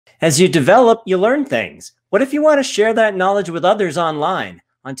As you develop, you learn things. What if you want to share that knowledge with others online?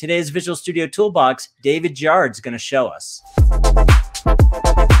 On today's Visual Studio Toolbox, David Giard is going to show us.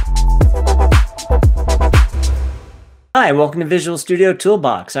 Hi, welcome to Visual Studio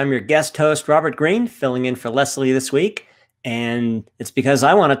Toolbox. I'm your guest host, Robert Green, filling in for Leslie this week. And it's because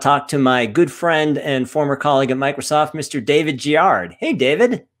I want to talk to my good friend and former colleague at Microsoft, Mr. David Giard. Hey,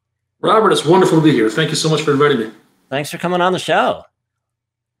 David. Robert, it's wonderful to be here. Thank you so much for inviting me. Thanks for coming on the show.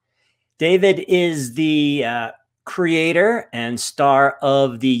 David is the creator and star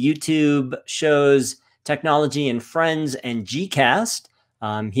of the YouTube shows Technology and Friends and GCast.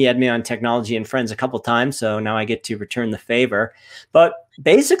 He had me on Technology and Friends a couple times, so now I get to return the favor. But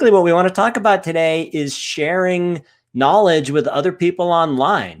basically what we want to talk about today is sharing knowledge with other people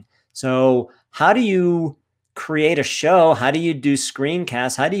online. So how do you create a show? How do you do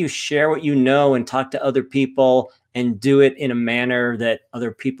screencasts? How do you share what you know and talk to other people and do it in a manner that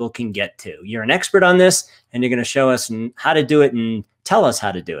other people can get to? You're an expert on this, and you're going to show us how to do it and tell us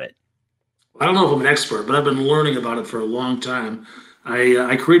how to do it. I don't know if I'm an expert, but I've been learning about it for a long time.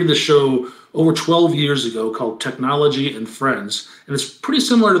 I created the show over 12 years ago called Technology and Friends, and it's pretty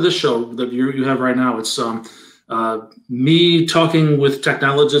similar to this show that you have right now. It's me talking with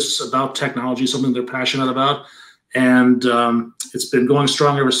technologists about technology, something they're passionate about, and it's been going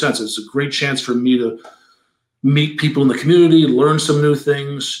strong ever since. It's a great chance for me to meet people in the community, learn some new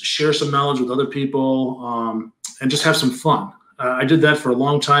things, share some knowledge with other people, and just have some fun. I did that for a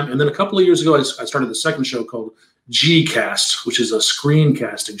long time, and then a couple of years ago, I started the second show called GCast, which is a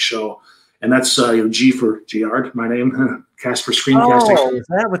screencasting show. And that's G for Giard, my name, cast for screencasting. Oh, is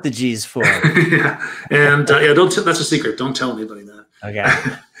that what the G's for? Yeah, and that's a secret. Don't tell anybody that. Okay.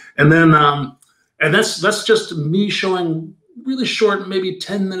 And then, and that's just me showing really short, maybe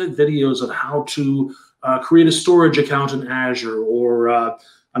 10-minute videos of how to create a storage account in Azure, or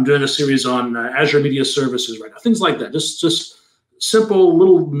I'm doing a series on Azure Media Services right now. Things like that. Just simple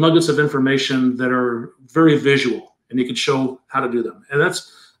little nuggets of information that are very visual, and you can show how to do them. And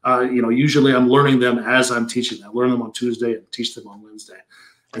that's usually I'm learning them as I'm teaching them. I learn them on Tuesday and teach them on Wednesday.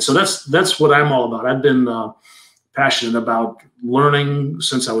 And so that's what I'm all about. I've been passionate about learning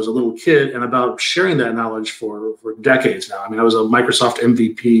since I was a little kid, and about sharing that knowledge for decades now. I mean, I was a Microsoft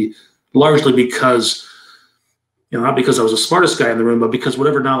MVP largely because, not because I was the smartest guy in the room, but because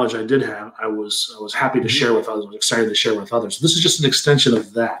whatever knowledge I did have, I was happy to share with others. I was excited to share with others. So this is just an extension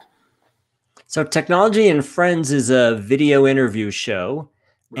of that. So Technology and Friends is a video interview show,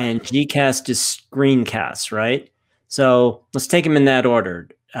 and GCast is screencasts, right? So let's take them in that order.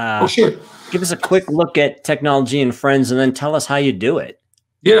 Sure. Give us a quick look at Technology and Friends, and then tell us how you do it.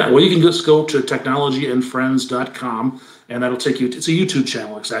 Yeah, well, you can just go to technologyandfriends.com, and that'll take you. It's a YouTube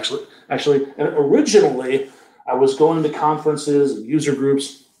channel. It's actually, and originally I was going to conferences and user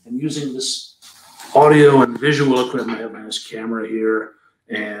groups and using this audio and visual equipment. I have my nice camera here,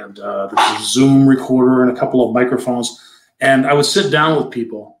 and the Zoom recorder and a couple of microphones. And I would sit down with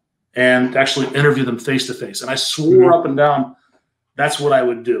people and actually interview them face to face. And I swore up and down that's what I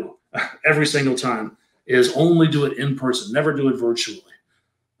would do every single time, is only do it in person, never do it virtually,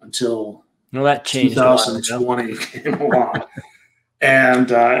 until that changed 2020 came along.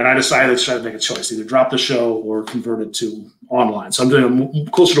 And I decided to try to make a choice, either drop the show or convert it to online. So I'm doing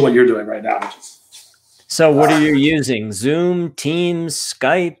closer to what you're doing right now. So what are you using? Zoom, Teams,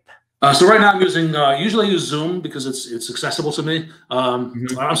 Skype? So right now I'm using, usually I use Zoom because it's accessible to me. I'm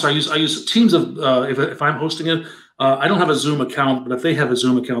sorry, I use Teams if I'm hosting it. I don't have a Zoom account, but if they have a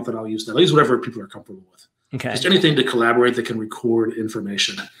Zoom account, then I'll use that. I'll use whatever people are comfortable with. Okay. Just anything to collaborate that can record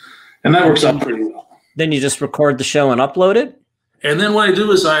information. And that works out pretty well. Then you just record the show and upload it? And then what I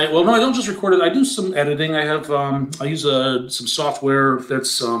do is I don't just record it. I do some editing. I have I use some software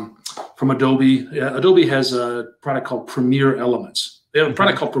that's from Adobe. Yeah, Adobe has a product called Premiere Elements. They have a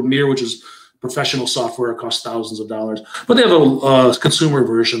product called Premiere, which is professional software. It costs thousands of dollars. But they have a consumer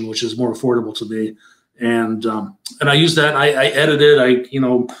version, which is more affordable to me. And I use that. I edit it. I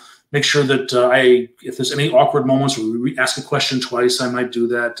make sure that if there's any awkward moments where we ask a question twice, I might do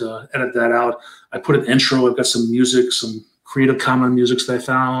that. Edit that out. I put an intro. I've got some music, some Creative Commons music that I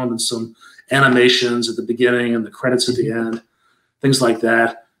found, and some animations at the beginning and the credits at the end, things like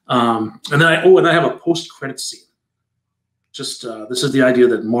that. And then I have a post-credit scene. Just this is the idea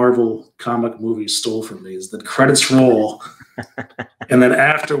that Marvel comic movies stole from me, is that credits roll, and then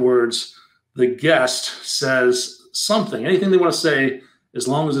afterwards the guest says something, anything they want to say, as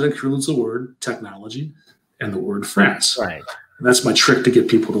long as it includes the word technology and the word friends. Right. And that's my trick to get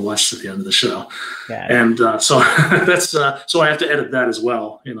people to watch to the end of the show. Yeah. And so that's so I have to edit that as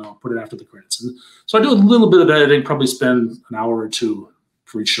well, put it after the credits. And so I do a little bit of editing, probably spend an hour or two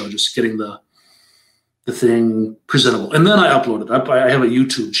for each show, just getting the thing presentable. And then I upload it. I have a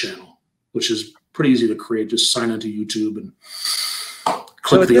YouTube channel, which is pretty easy to create. Just sign into YouTube and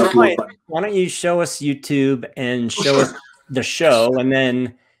click the upload button. Why don't you show us YouTube and show us the show, and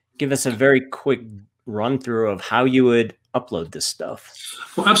then give us a very quick run through of how you would upload this stuff.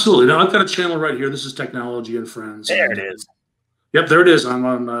 Well, absolutely. Now I've got a channel right here. This is Technology and Friends. There it is. Yep, there it is. I'm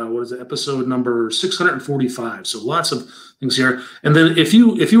on what is it, episode number 645. So lots of things here. And then if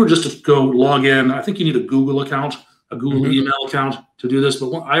you were just to go log in, I think you need a Google account, a Google email account to do this.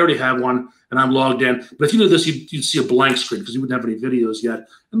 But I already have one, and I'm logged in. But if you do this, you'd see a blank screen because you wouldn't have any videos yet.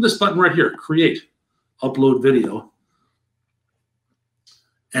 And this button right here, Create, Upload Video.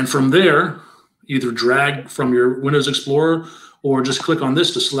 And from there, either drag from your Windows Explorer or just click on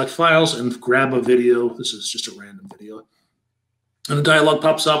this to select files and grab a video. This is just a random video. And the dialog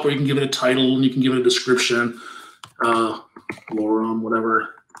pops up, or you can give it a title and you can give it a description. Lorem,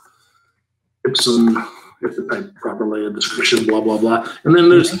 whatever. Ipsum, you have to type properly a description, blah, blah, blah. And then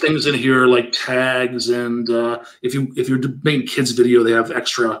there's things in here like tags. And if you're making kids video, they have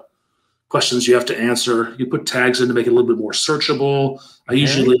extra questions you have to answer. You put tags in to make it a little bit more searchable.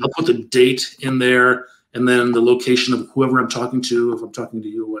 I'll put the date in there, and then the location of whoever I'm talking to. If I'm talking to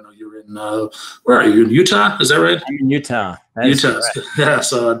you, I know you're in, where are you, in Utah? Is that right? I'm in Utah. Utah. Yeah,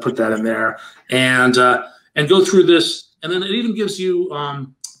 so I'd put that in there and go through this. And then it even gives you,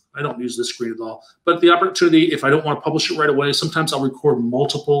 I don't use this screen at all, but the opportunity, if I don't want to publish it right away, sometimes I'll record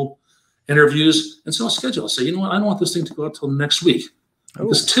multiple interviews. And so I'll schedule. I'll say, you know what, I don't want this thing to go out till next week.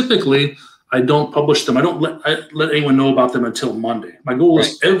 Because typically I don't publish them. I don't let anyone know about them until Monday. My goal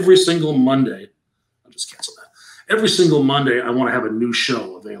is every single Monday. I'll just cancel that. Every single Monday, I want to have a new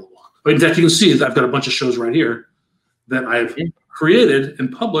show available. But in fact, you can see that I've got a bunch of shows right here that I've created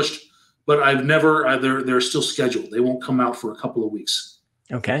and published, but I've never. They're still scheduled. They won't come out for a couple of weeks.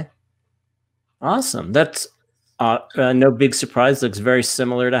 Okay. Awesome. That's no big surprise. Looks very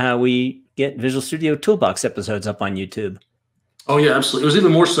similar to how we get Visual Studio Toolbox episodes up on YouTube. Oh yeah, absolutely. It was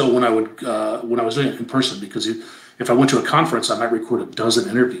even more so when I was doing it in person, because if I went to a conference, I might record a dozen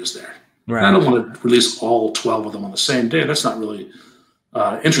interviews there. Right. I don't want to release all 12 of them on the same day. That's not really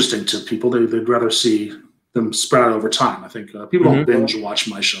interesting to people. They'd rather see them spread out over time. I think people don't binge watch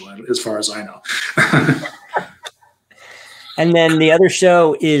my show, as far as I know. And then the other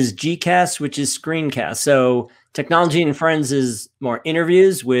show is GCast, which is screencast. So Technology and Friends is more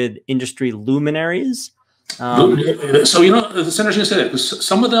interviews with industry luminaries. So, it's interesting to say that, because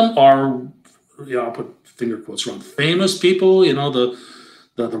some of them are, I'll put finger quotes around, famous people,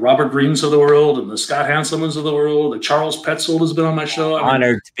 the Robert Greens of the world and the Scott Hanselmans of the world. The Charles Petzold has been on my show.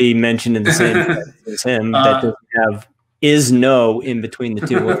 Honored to be mentioned in the same place as him. That doesn't have no in between the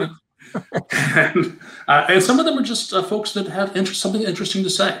two words. And some of them are just folks that have something interesting to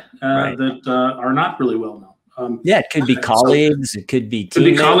say that are not really well known. It could be colleagues. It could be teammates. Could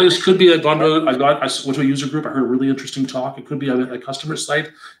be colleagues. Could be I went to a user group. I heard a really interesting talk. It could be a customer site.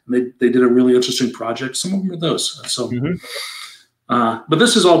 And they did a really interesting project. Some of them are those. So, but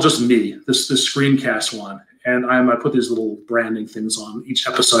this is all just me. This screencast one, and I put these little branding things on each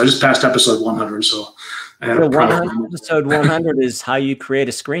episode. I just passed episode 100, so I had episode 100 is how you create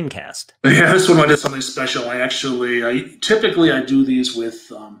a screencast. Yeah, this one I did something special. Typically I do these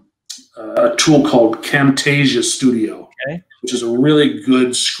with a tool called Camtasia Studio, which is a really good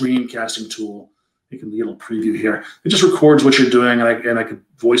screencasting tool. You can get a little preview here. It just records what you're doing, and I could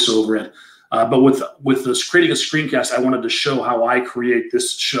voice over it. But with this creating a screencast, I wanted to show how I create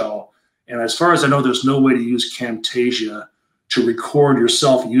this show. And as far as I know, there's no way to use Camtasia to record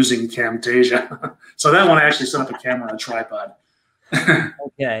yourself using Camtasia. So that one, I actually set up a camera on a tripod.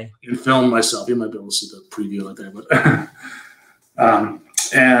 Okay. And film myself. You might be able to see the preview right there. But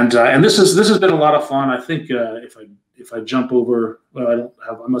and this has been a lot of fun. I think if I jump over,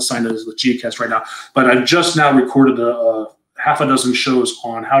 I'm assigned as the GCast right now, but I've just now recorded a half a dozen shows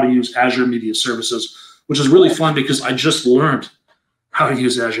on how to use Azure Media Services, which is really fun because I just learned how to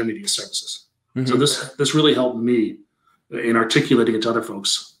use Azure Media Services. So this really helped me in articulating it to other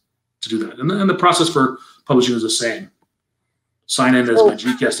folks to do that. And the process for publishing is the same. Sign in as my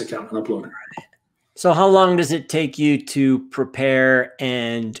GCast account and upload it. So how long does it take you to prepare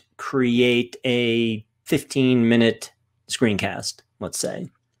and create a 15-minute screencast, let's say?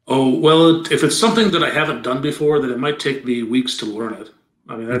 Oh, well, if it's something that I haven't done before, then it might take me weeks to learn it.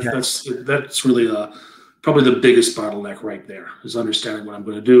 I mean, that's really probably the biggest bottleneck right there, is understanding what I'm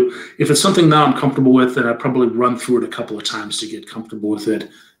going to do. If it's something now I'm comfortable with, then I probably run through it a couple of times to get comfortable with it.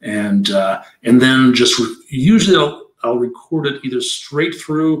 And then just usually I'll record it either straight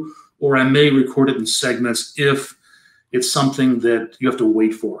through, or I may record it in segments if it's something that you have to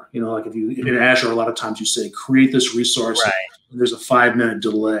wait for. You know, like if in Azure, a lot of times you say, create this resource, Right. and there's a 5-minute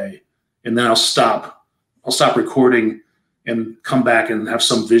delay, and then I'll stop recording and come back and have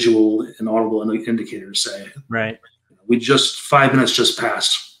some visual and audible indicator to say, right, we just 5 minutes just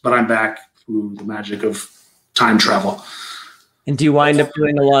passed, but I'm back through the magic of time travel. And do you wind up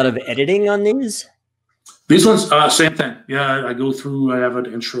doing a lot of editing on these? These ones, same thing. Yeah, I go through, I have an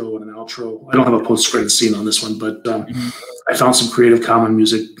intro and an outro. I don't have a post-credit scene on this one, but I found some Creative Commons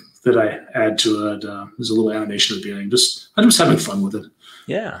music that I add to it. There's a little animation at the beginning. I'm just having fun with it.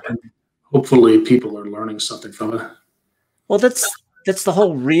 Yeah. And hopefully people are learning something from it. Well, that's the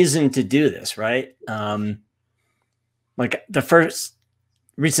whole reason to do this, right? Like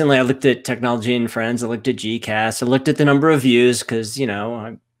recently I looked at Technology and Friends, I looked at GCast, I looked at the number of views because, you know,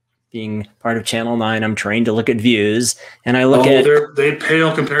 I'm being part of Channel 9, I'm trained to look at views, and I look at they pale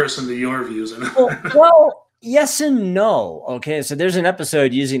in comparison to your views. well, yes and no. Okay, so there's an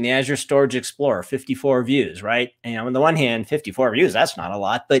episode using the Azure Storage Explorer, 54 views, right? And on the one hand, 54 views, that's not a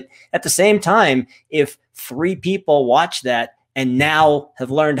lot, but at the same time, if 3 people watch that and now have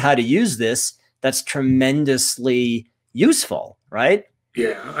learned how to use this, that's tremendously useful, right?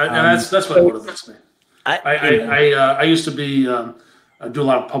 Yeah, and that's what motivates me. I used to be I do a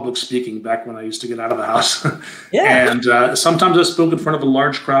lot of public speaking back when I used to get out of the house. Yeah. And sometimes I spoke in front of a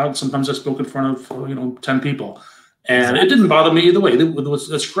large crowd. Sometimes I spoke in front of 10 people, and it didn't bother me either way.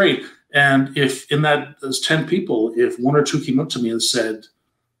 That's great. And if in those 10 people, if 1 or 2 came up to me and said,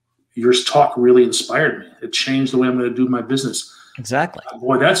 "Your talk really inspired me. It changed the way I'm going to do my business." Exactly.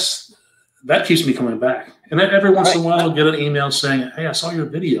 Boy, that keeps me coming back. And then every once in a while, I'll get an email saying, "Hey, I saw your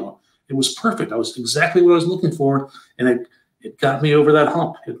video. It was perfect. I was exactly what I was looking for, and it got me over that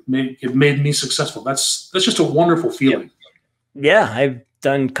hump. It made me successful." That's just a wonderful feeling. Yeah, I've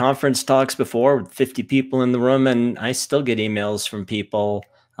done conference talks before with 50 people in the room, and I still get emails from people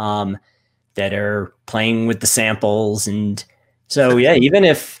that are playing with the samples. And so, yeah, even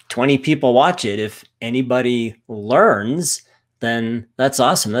if 20 people watch it, if anybody learns, then that's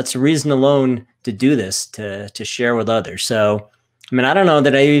awesome. That's a reason alone to do this, to share with others. So, I mean, I don't know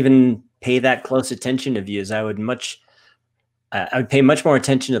that I even pay that close attention to views. I would pay much more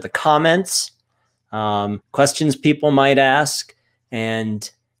attention to the comments, questions people might ask, and,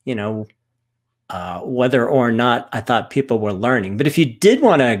 you know, whether or not I thought people were learning. But if you did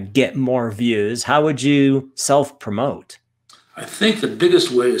want to get more views, how would you self-promote? I think the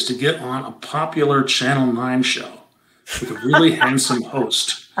biggest way is to get on a popular Channel 9 show with a really handsome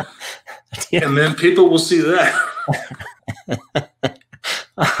host. Yeah. And then people will see that.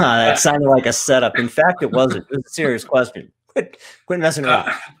 That sounded like a setup. In fact, it wasn't. It was a serious question. Quit messing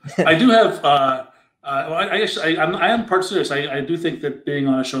around. I do have. I am part serious. I do think that being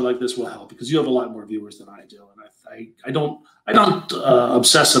on a show like this will help because you have a lot more viewers than I do, and I don't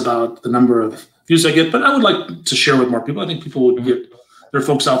obsess about the number of views I get, but I would like to share with more people. I think people would get. There are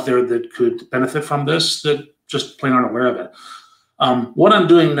folks out there that could benefit from this that just plain aren't aware of it. What I'm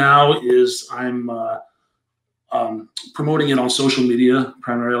doing now is I'm promoting it on social media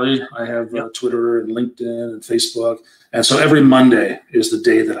primarily. I have Twitter and LinkedIn and Facebook. And so every Monday is the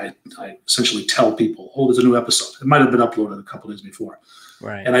day that I essentially tell people, oh, there's a new episode. It might have been uploaded a couple days before.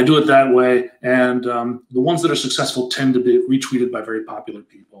 Right. And I do it that way. And the ones that are successful tend to be retweeted by very popular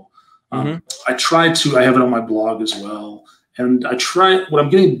people. I have it on my blog as well. And what I'm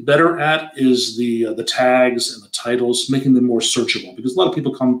getting better at is the tags and the titles, making them more searchable, because a lot of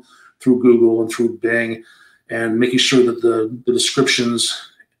people come through Google and through Bing, and making sure that the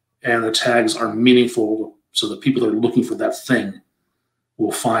descriptions and the tags are meaningful so that people that are looking for that thing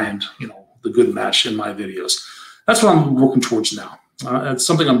will find, the good match in my videos. That's what I'm working towards now. It's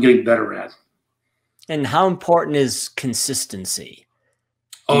something I'm getting better at. And how important is consistency?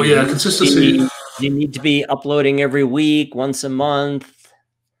 Oh, yeah, consistency. You need to be uploading every week, once a month?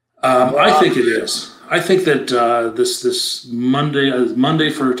 I think it is. I think that this Monday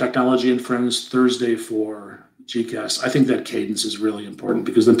for Technology and Friends, Thursday for GCast, I think that cadence is really important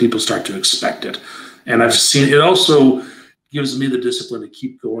because then people start to expect it. And I've seen it also gives me the discipline to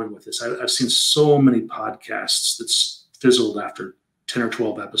keep going with this. I've seen so many podcasts that's fizzled after 10 or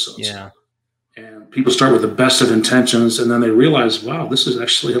 12 episodes. Yeah. And people start with the best of intentions, and then they realize, wow, this is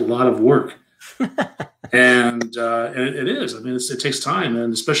actually a lot of work. And it is. I mean, it takes time,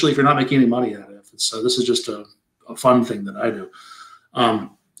 and especially if you're not making any money at it. So this is just a fun thing that I do. And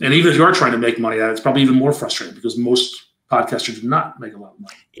even if you are trying to make money at it, it's probably even more frustrating because most podcasters do not make a lot of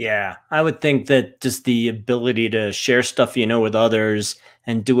money. Yeah, I would think that just the ability to share stuff with others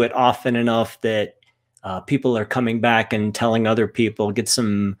and do it often enough that people are coming back and telling other people, get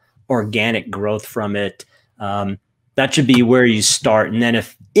some organic growth from it. That that should be where you start. And then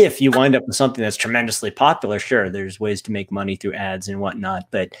if you wind up with something that's tremendously popular, sure, there's ways to make money through ads and whatnot.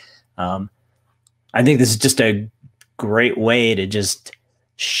 But I think this is just a great way to just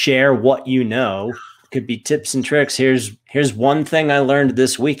share what you know. It could be tips and tricks. Here's one thing I learned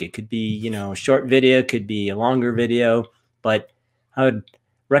this week. It could be, a short video, could be a longer video, but I would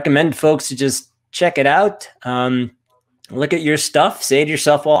recommend folks to just check it out. Look at your stuff, say to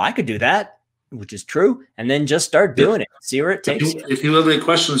yourself, well, I could do that, which is true, and then just start doing it. See where it takes you. If you have any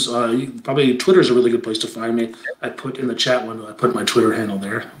questions, probably Twitter is a really good place to find me. I put in the chat window, I put my Twitter handle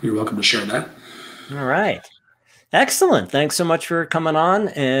there. You're welcome to share that. All right. Excellent. Thanks so much for coming on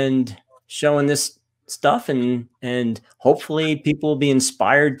and showing this stuff, and hopefully people will be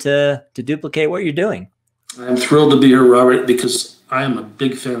inspired to duplicate what you're doing. I'm thrilled to be here, Robert, because I am a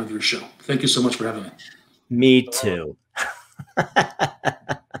big fan of your show. Thank you so much for having me. Me too.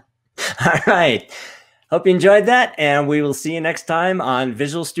 All right. Hope you enjoyed that, and we will see you next time on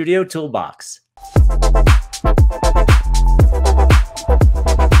Visual Studio Toolbox.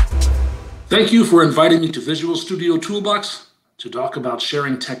 Thank you for inviting me to Visual Studio Toolbox to talk about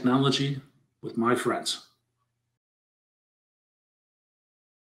sharing technology with my friends.